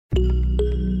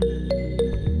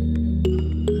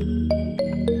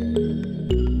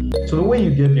So the way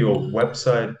you get your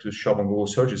website to show up on Google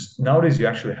searches, nowadays you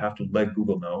actually have to let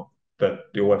Google know that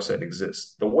your website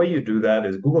exists. The way you do that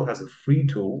is Google has a free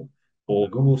tool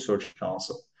called Google Search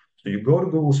Console. So you go to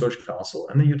Google Search Console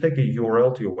and then you take a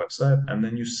URL to your website and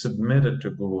then you submit it to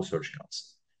Google Search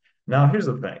Console. Now, here's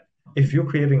the thing. If you're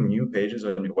creating new pages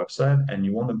on your website and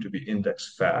you want them to be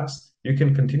indexed fast, you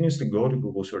can continuously go to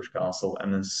Google Search Console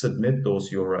and then submit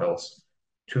those URLs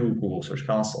to Google Search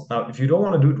Console. Now, if you don't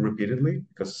want to do it repeatedly,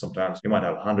 because sometimes you might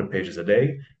have 100 pages a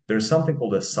day, there's something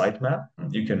called a sitemap.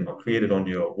 You can create it on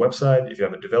your website. If you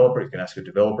have a developer, you can ask your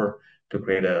developer to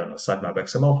create a sitemap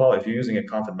XML file. If you're using a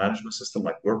content management system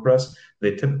like WordPress,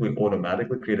 they typically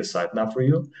automatically create a sitemap for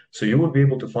you. So you would be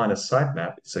able to find a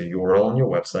sitemap. It's a URL on your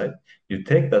website. You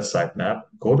take that sitemap,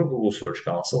 go to Google Search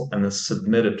Console, and then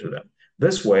submit it to them.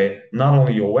 This way, not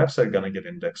only your website going to get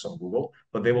indexed on Google,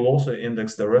 but they will also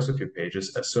index the rest of your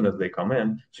pages as soon as they come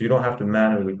in. So you don't have to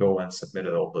manually go and submit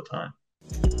it all the time.